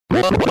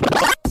The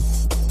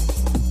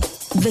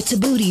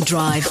Tabooty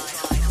Drive.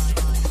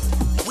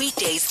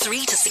 Weekdays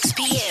 3 to 6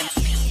 p.m.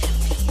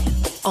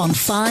 on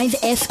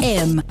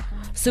 5FM.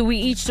 So we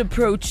each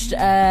approached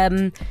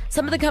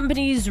some of the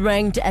companies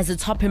ranked as the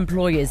top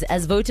employers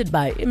as voted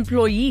by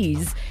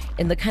employees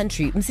in the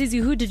country. Msizi,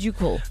 who did you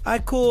call? I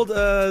called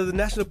the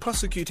National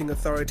Prosecuting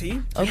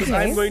Authority because Okay.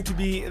 I'm going to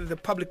be the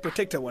public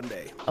protector one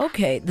day.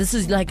 Okay, this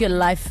is like a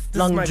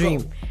lifelong my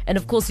dream. goal. And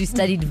of course, you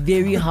studied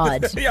very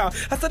hard. Yeah,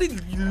 I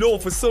studied law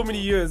for so many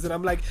years and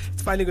I'm like,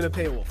 it's finally going to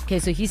pay off. Okay,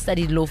 so he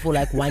studied law for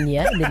like 1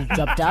 year and then he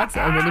dropped out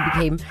and then he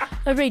became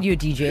a radio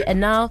DJ. And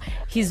now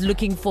he's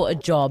looking for a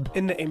job.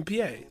 In the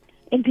MPA.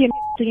 NPM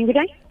speaking. Good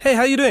day. Hey,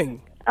 how you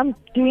doing? I'm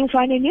doing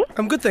fine, and you?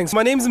 I'm good, thanks.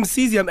 My name's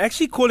Msizi. I'm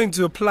actually calling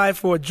to apply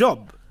for a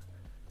job.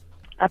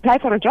 Apply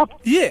for a job.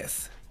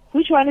 Yes.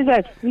 Which one is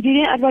that? We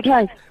didn't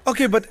advertise.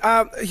 Okay, but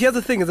here's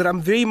the thing is that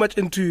I'm very much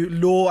into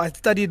law. I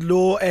studied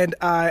law and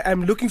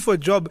I'm looking for a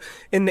job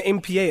in the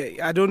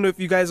MPA. I don't know if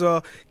you guys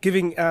are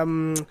giving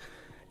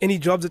any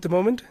jobs at the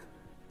moment.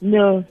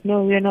 No,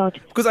 we're not.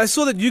 Because I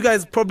saw that you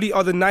guys probably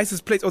are the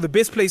nicest place or the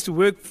best place to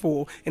work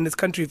for in this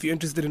country if you're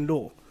interested in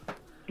law.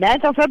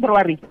 9th of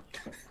February.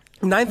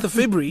 9th of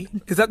February?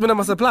 Is that when I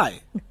must apply?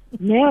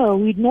 No,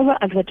 we'd never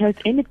advertise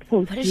any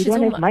post. But it's We just don't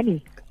so have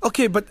money.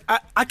 Okay, but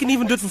I can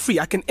even do it for free.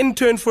 I can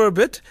intern for a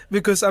bit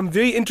because I'm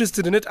very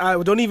interested in it.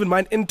 I don't even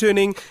mind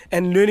interning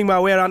and learning my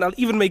way around. I'll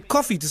even make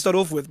coffee to start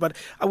off with. But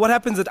what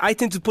happens is that I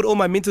tend to put all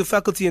my mental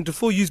faculty into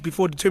full use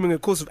before determining a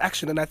course of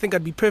action, and I think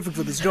I'd be perfect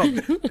for this job.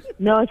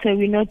 No, sir,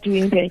 we're not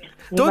doing that.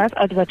 We Don't- must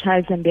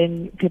advertise and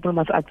then people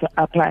must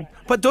apply.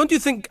 But don't you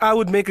think I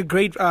would make a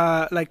great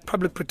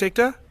public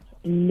protector?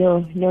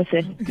 No,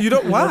 sir. You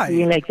don't? We're Why? not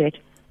doing like that.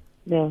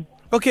 No.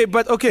 Okay,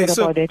 but okay, What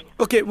so about it?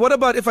 okay, what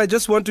about if I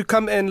just want to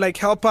come and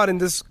help out and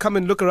just come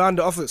and look around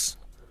the office?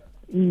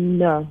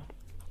 No.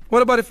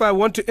 What about if I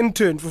want to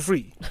intern for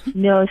free?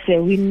 No, sir,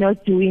 we're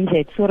not doing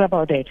that. Sorry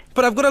about that.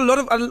 But I've got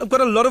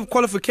a lot of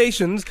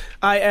qualifications.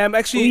 I am We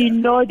actually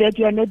know that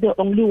you are not the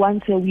only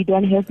one, so we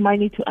don't have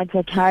money to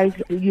advertise.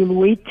 You'll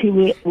wait till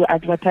we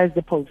advertise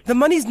the post. the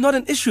money is not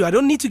an issue. I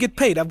don't need to get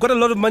paid. I've got a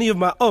lot of money of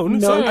my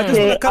own, so I just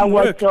want to come our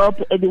work. job,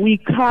 we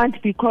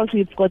can't because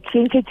we've got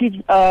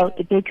sensitive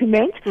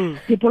documents.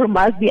 People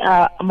must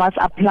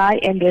apply,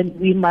 and then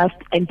we must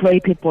employ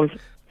people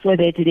so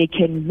that they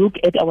can look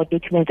at our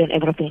documents and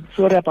everything.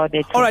 Sorry about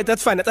that. All right,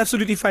 that's fine. That's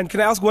absolutely fine.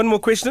 Can I ask one more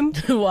question?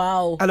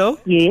 Wow. Hello?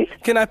 Yes.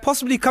 Can I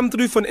possibly come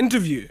through for an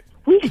interview?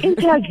 Which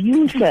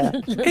interview, sir?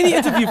 Any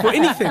interview for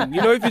anything, you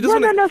know, if you just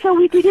No, want to... sir.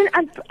 We didn't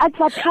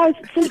advertise.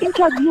 So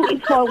interview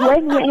is for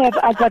when we have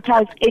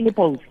advertised any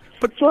post.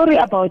 But sorry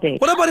about that.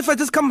 What about if I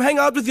just come hang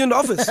out with you in the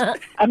office?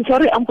 I'm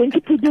sorry, I'm going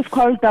to put this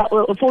phone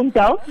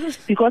down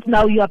because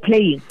now you are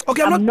playing.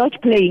 Okay, I'm not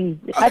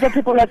playing. Other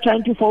people are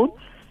trying to phone,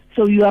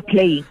 so you are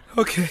playing.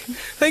 Okay.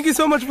 Thank you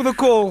so much for the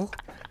call.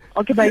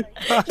 Okay, bye.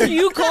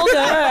 You called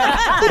her.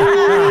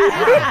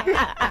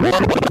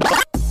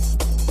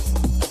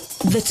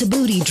 The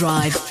Tabooty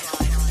Drive.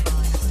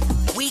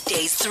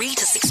 Weekdays 3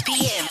 to 6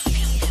 p.m.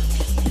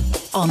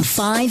 on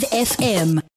 5FM.